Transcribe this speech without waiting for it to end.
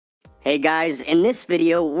Hey guys, in this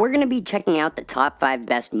video, we're going to be checking out the top 5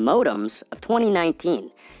 best modems of 2019.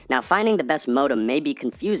 Now, finding the best modem may be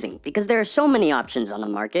confusing because there are so many options on the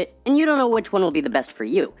market and you don't know which one will be the best for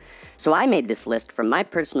you. So I made this list from my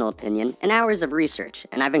personal opinion and hours of research,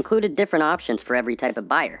 and I've included different options for every type of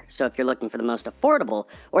buyer. So if you're looking for the most affordable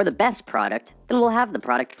or the best product, then we'll have the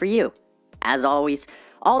product for you. As always,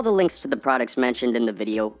 all the links to the products mentioned in the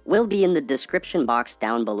video will be in the description box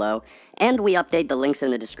down below, and we update the links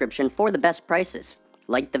in the description for the best prices.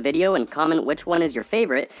 Like the video and comment which one is your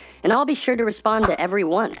favorite, and I'll be sure to respond to every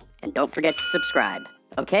one. And don't forget to subscribe.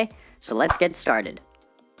 Okay, so let's get started.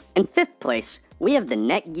 In 5th place, we have the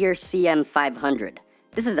Netgear CM500.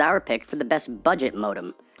 This is our pick for the best budget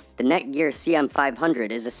modem. The Netgear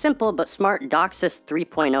CM500 is a simple but smart DOCSIS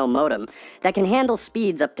 3.0 modem that can handle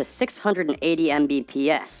speeds up to 680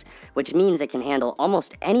 Mbps, which means it can handle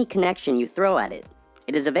almost any connection you throw at it.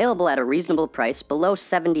 It is available at a reasonable price below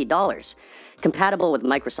 $70. Compatible with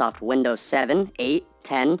Microsoft Windows 7, 8,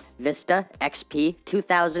 10, Vista, XP,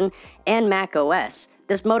 2000, and Mac OS,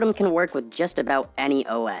 this modem can work with just about any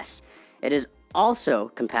OS. It is also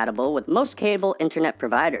compatible with most cable internet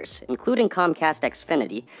providers, including Comcast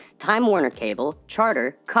Xfinity, Time Warner Cable,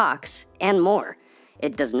 Charter, Cox, and more.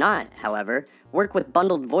 It does not, however, work with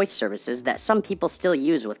bundled voice services that some people still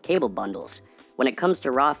use with cable bundles. When it comes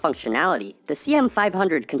to raw functionality, the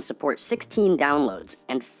CM500 can support 16 downloads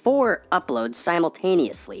and 4 uploads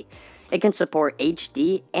simultaneously. It can support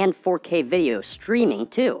HD and 4K video streaming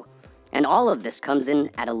too. And all of this comes in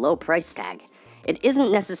at a low price tag. It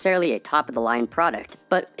isn't necessarily a top-of-the-line product,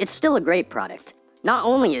 but it's still a great product. Not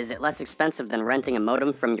only is it less expensive than renting a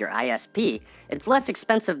modem from your ISP, it's less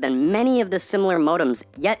expensive than many of the similar modems,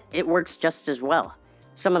 yet it works just as well.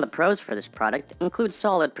 Some of the pros for this product include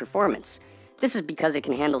solid performance. This is because it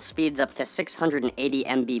can handle speeds up to 680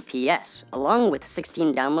 Mbps, along with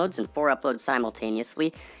 16 downloads and 4 uploads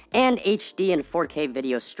simultaneously, and HD and 4K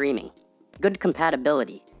video streaming. Good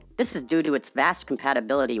compatibility. This is due to its vast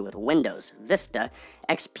compatibility with Windows, Vista,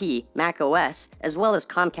 XP, Mac OS, as well as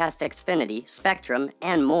Comcast Xfinity, Spectrum,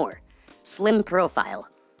 and more. Slim profile.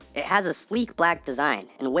 It has a sleek black design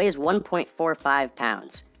and weighs 1.45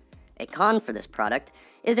 pounds. A con for this product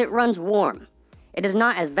is it runs warm. It is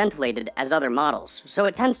not as ventilated as other models, so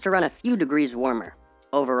it tends to run a few degrees warmer.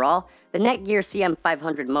 Overall, the Netgear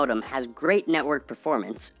CM500 modem has great network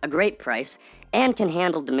performance, a great price, and can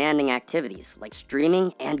handle demanding activities like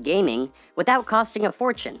streaming and gaming without costing a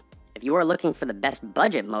fortune. If you are looking for the best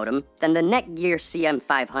budget modem, then the Netgear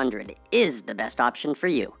CM500 is the best option for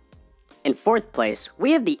you. In 4th place,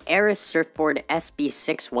 we have the Arris Surfboard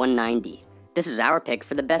SB6190. This is our pick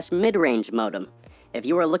for the best mid-range modem. If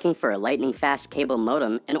you are looking for a lightning-fast cable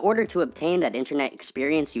modem in order to obtain that internet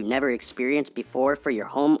experience you never experienced before for your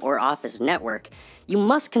home or office network, you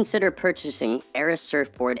must consider purchasing Arris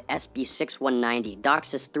Surfboard SB6190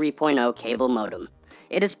 DOCSIS 3.0 cable modem.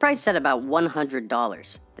 It is priced at about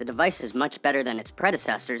 $100. The device is much better than its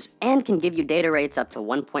predecessors and can give you data rates up to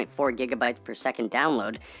 1.4 gigabytes per second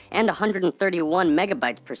download and 131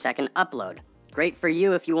 megabytes per second upload. Great for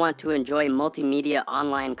you if you want to enjoy multimedia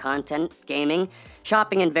online content, gaming,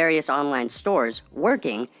 shopping in various online stores,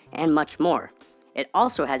 working, and much more. It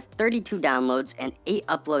also has 32 downloads and 8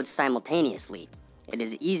 uploads simultaneously. It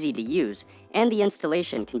is easy to use, and the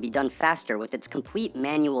installation can be done faster with its complete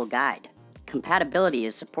manual guide. Compatibility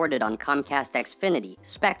is supported on Comcast Xfinity,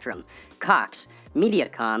 Spectrum, Cox,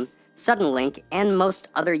 Mediacom, Suddenlink, and most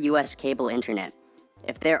other US cable internet.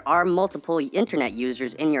 If there are multiple internet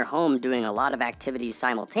users in your home doing a lot of activities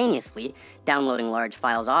simultaneously, downloading large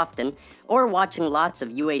files often, or watching lots of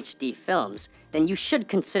UHD films, then you should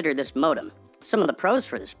consider this modem. Some of the pros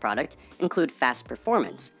for this product include fast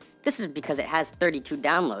performance. This is because it has 32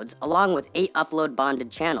 downloads along with 8 upload bonded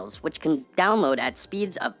channels, which can download at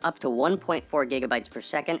speeds of up to 1.4 gigabytes per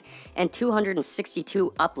second and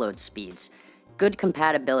 262 upload speeds. Good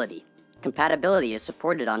compatibility. Compatibility is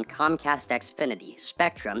supported on Comcast Xfinity,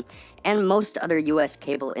 Spectrum, and most other US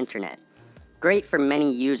cable internet. Great for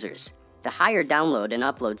many users. The higher download and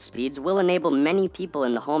upload speeds will enable many people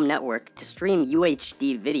in the home network to stream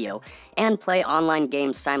UHD video and play online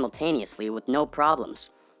games simultaneously with no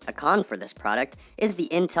problems. A con for this product is the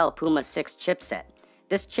Intel Puma 6 chipset.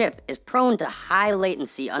 This chip is prone to high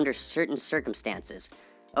latency under certain circumstances.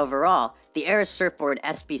 Overall, the Arris Surfboard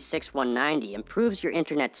SB6190 improves your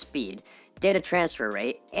internet speed, data transfer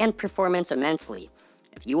rate, and performance immensely.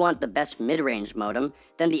 If you want the best mid-range modem,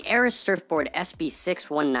 then the Arris Surfboard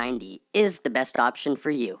SB6190 is the best option for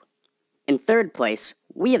you. In 3rd place,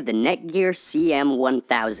 we have the Netgear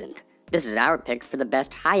CM1000. This is our pick for the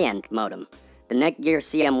best high-end modem. The Netgear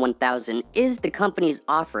CM1000 is the company's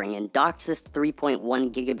offering in DOCSIS 3.1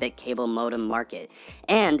 gigabit cable modem market,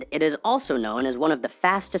 and it is also known as one of the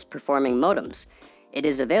fastest performing modems. It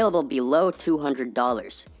is available below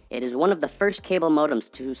 $200. It is one of the first cable modems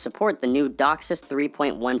to support the new DOCSIS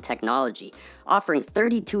 3.1 technology, offering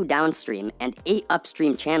 32 downstream and 8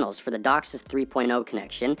 upstream channels for the DOCSIS 3.0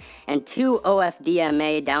 connection, and 2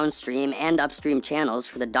 OFDMA downstream and upstream channels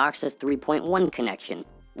for the DOCSIS 3.1 connection,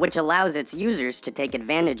 which allows its users to take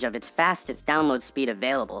advantage of its fastest download speed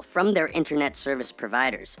available from their internet service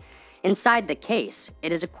providers. Inside the case,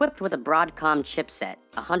 it is equipped with a Broadcom chipset,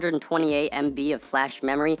 128 MB of flash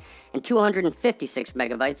memory, and 256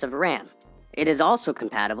 megabytes of RAM. It is also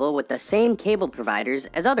compatible with the same cable providers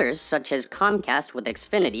as others such as Comcast with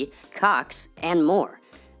Xfinity, Cox, and more.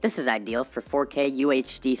 This is ideal for 4K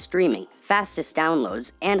UHD streaming, fastest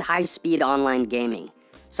downloads, and high-speed online gaming.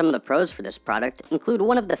 Some of the pros for this product include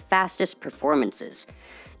one of the fastest performances.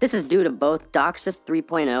 This is due to both DOCSIS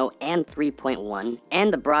 3.0 and 3.1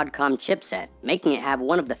 and the Broadcom chipset, making it have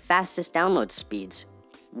one of the fastest download speeds.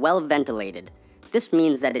 Well ventilated. This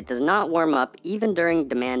means that it does not warm up even during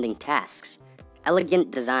demanding tasks. Elegant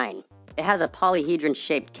design. It has a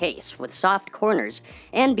polyhedron-shaped case with soft corners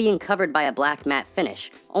and being covered by a black matte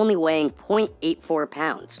finish, only weighing 0.84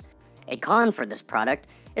 pounds. A con for this product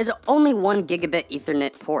is only 1 gigabit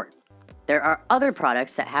Ethernet port. There are other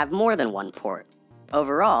products that have more than one port.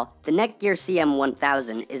 Overall, the Netgear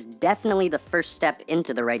CM1000 is definitely the first step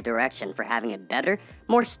into the right direction for having a better,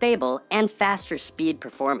 more stable, and faster speed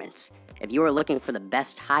performance. If you are looking for the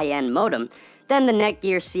best high-end modem, then the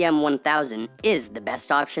Netgear CM1000 is the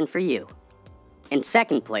best option for you. In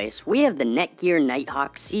second place, we have the Netgear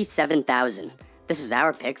Nighthawk C7000. This is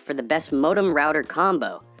our pick for the best modem router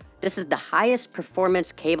combo. This is the highest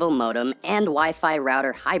performance cable modem and Wi-Fi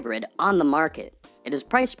router hybrid on the market. It is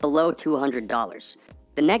priced below $200.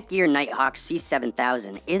 The Netgear Nighthawk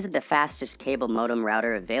C7000 is the fastest cable modem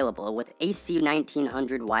router available with AC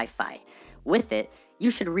 1900 Wi-Fi. With it,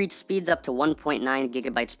 you should reach speeds up to 1.9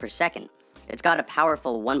 gigabytes per second. It's got a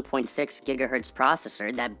powerful 1.6 gigahertz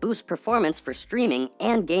processor that boosts performance for streaming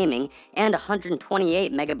and gaming, and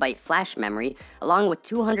 128 megabyte flash memory along with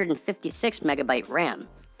 256 megabyte RAM.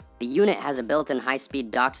 The unit has a built-in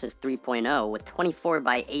high-speed DOCSIS 3.0 with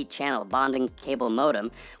 24x8 channel bonding cable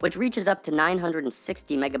modem, which reaches up to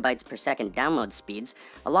 960 megabytes per second download speeds,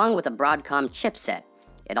 along with a Broadcom chipset.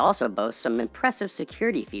 It also boasts some impressive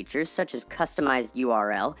security features such as customized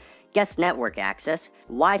URL, guest network access,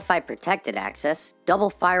 Wi-Fi protected access,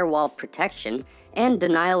 double firewall protection, and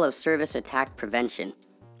denial of service attack prevention.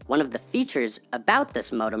 One of the features about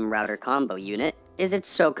this modem router combo unit is it's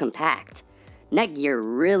so compact. Netgear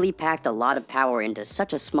really packed a lot of power into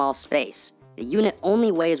such a small space. The unit only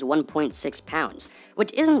weighs 1.6 pounds,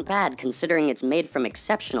 which isn't bad considering it's made from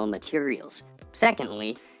exceptional materials.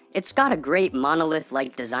 Secondly, it's got a great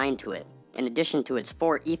monolith-like design to it. In addition to its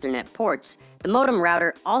 4 Ethernet ports, the modem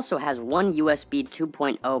router also has one USB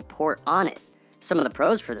 2.0 port on it. Some of the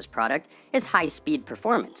pros for this product is high-speed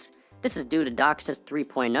performance. This is due to DOCSIS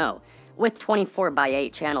 3.0, with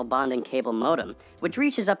 24x8 channel bonding cable modem, which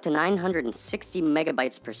reaches up to 960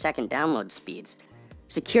 megabytes per second download speeds.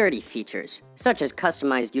 Security features, such as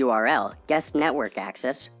customized URL, guest network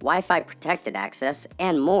access, Wi-Fi protected access,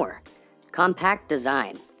 and more. Compact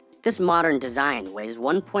design. This modern design weighs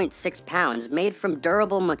 1.6 pounds, made from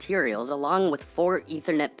durable materials along with 4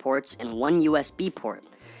 Ethernet ports and 1 USB port.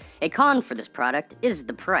 A con for this product is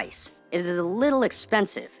the price. It is a little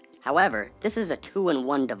expensive. However, this is a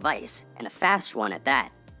 2-in-1 device, and a fast one at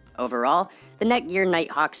that. Overall, the Netgear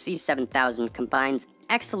Nighthawk C7000 combines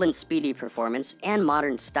excellent speedy performance and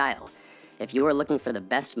modern style. If you are looking for the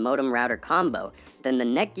best modem router combo, then the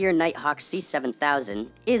Netgear Nighthawk C7000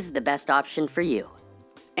 is the best option for you.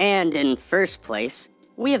 And in first place,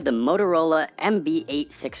 we have the Motorola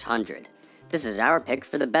MB8600. This is our pick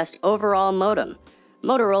for the best overall modem.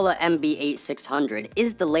 Motorola MB8600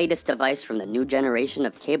 is the latest device from the new generation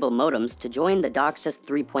of cable modems to join the DOCSIS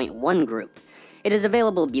 3.1 group. It is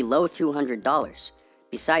available below $200.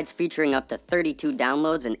 Besides featuring up to 32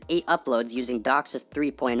 downloads and 8 uploads using DOCSIS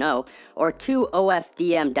 3.0, or 2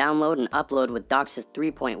 OFDM download and upload with DOCSIS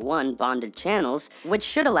 3.1 bonded channels, which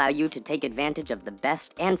should allow you to take advantage of the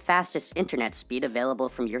best and fastest internet speed available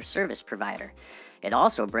from your service provider. It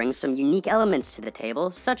also brings some unique elements to the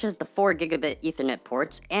table, such as the 4 gigabit Ethernet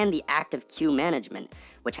ports and the active queue management,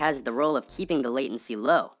 which has the role of keeping the latency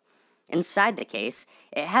low. Inside the case,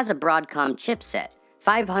 it has a Broadcom chipset,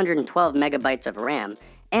 512 megabytes of RAM,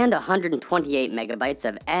 and 128 megabytes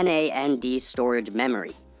of NAND storage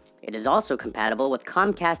memory. It is also compatible with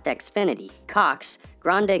Comcast Xfinity, Cox,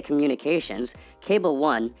 Grande Communications, Cable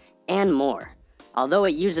One, and more. Although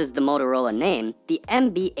it uses the Motorola name, the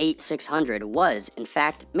MB8600 was, in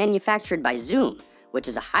fact, manufactured by Zoom, which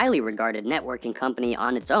is a highly regarded networking company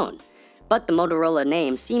on its own. But the Motorola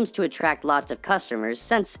name seems to attract lots of customers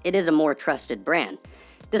since it is a more trusted brand.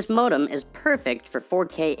 This modem is perfect for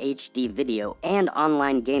 4K HD video and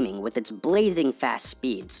online gaming with its blazing fast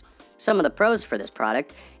speeds. Some of the pros for this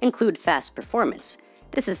product include fast performance.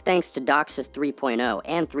 This is thanks to DOCSIS 3.0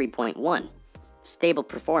 and 3.1. Stable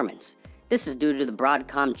performance. This is due to the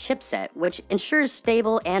Broadcom chipset, which ensures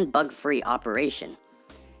stable and bug-free operation.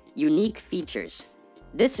 Unique features.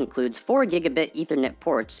 This includes 4 gigabit Ethernet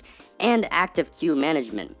ports and active queue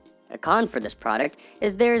management. A con for this product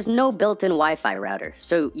is there is no built-in Wi-Fi router,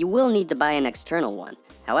 so you will need to buy an external one.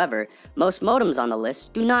 However, most modems on the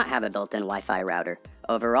list do not have a built-in Wi-Fi router.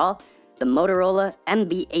 Overall, the Motorola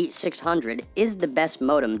MB8600 is the best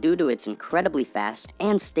modem due to its incredibly fast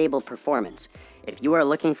and stable performance. If you are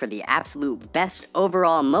looking for the absolute best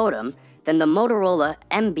overall modem, then the Motorola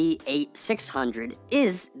MB8600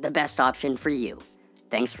 is the best option for you.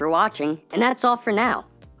 Thanks for watching, and that's all for now.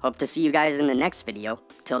 Hope to see you guys in the next video.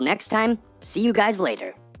 Till next time, see you guys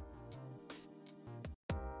later.